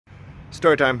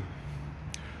Story time.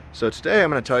 So today I'm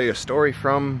going to tell you a story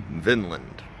from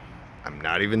Vinland. I'm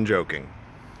not even joking.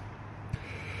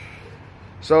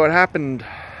 So it happened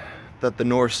that the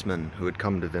Norsemen who had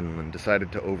come to Vinland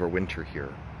decided to overwinter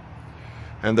here.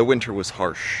 And the winter was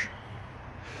harsh.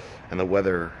 And the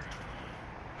weather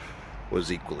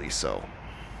was equally so.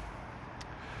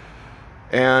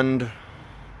 And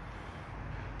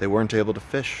they weren't able to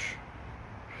fish.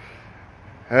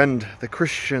 And the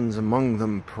Christians among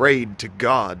them prayed to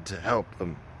God to help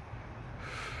them.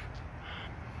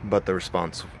 But the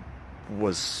response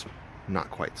was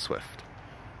not quite swift.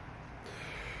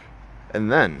 And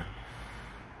then,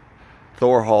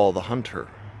 Thor the hunter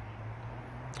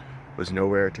was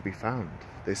nowhere to be found.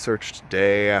 They searched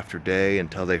day after day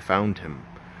until they found him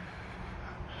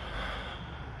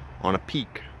on a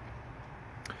peak,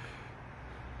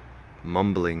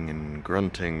 mumbling and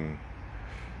grunting,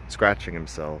 scratching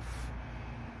himself.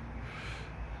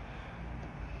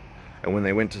 And when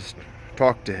they went to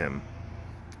talk to him,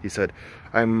 he said,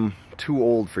 "I'm too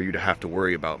old for you to have to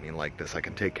worry about me like this. I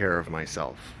can take care of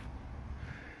myself."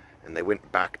 And they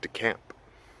went back to camp,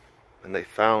 and they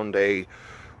found a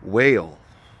whale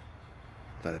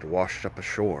that had washed up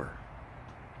ashore.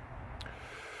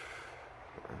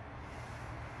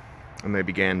 And they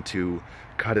began to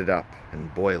cut it up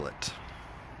and boil it.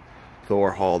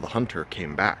 Thor the hunter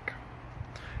came back,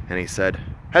 and he said,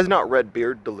 "Has not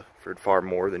Redbeard delivered far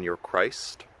more than your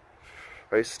Christ?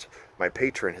 My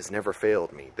patron has never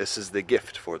failed me. This is the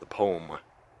gift for the poem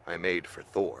I made for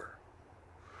Thor."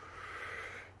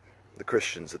 The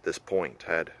Christians at this point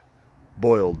had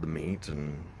boiled the meat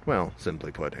and, well,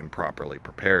 simply put, improperly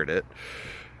prepared it,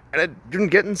 and had been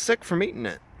getting sick from eating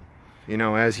it. You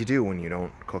know, as you do when you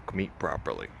don't cook meat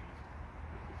properly.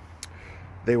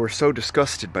 They were so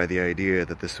disgusted by the idea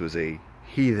that this was a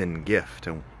heathen gift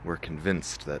and were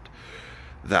convinced that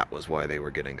that was why they were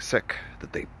getting sick,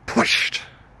 that they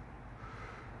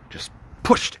just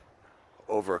pushed it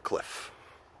over a cliff.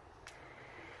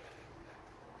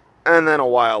 And then a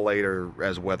while later,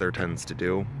 as weather tends to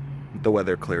do, the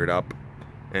weather cleared up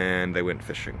and they went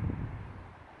fishing.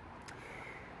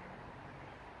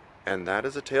 And that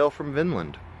is a tale from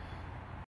Vinland.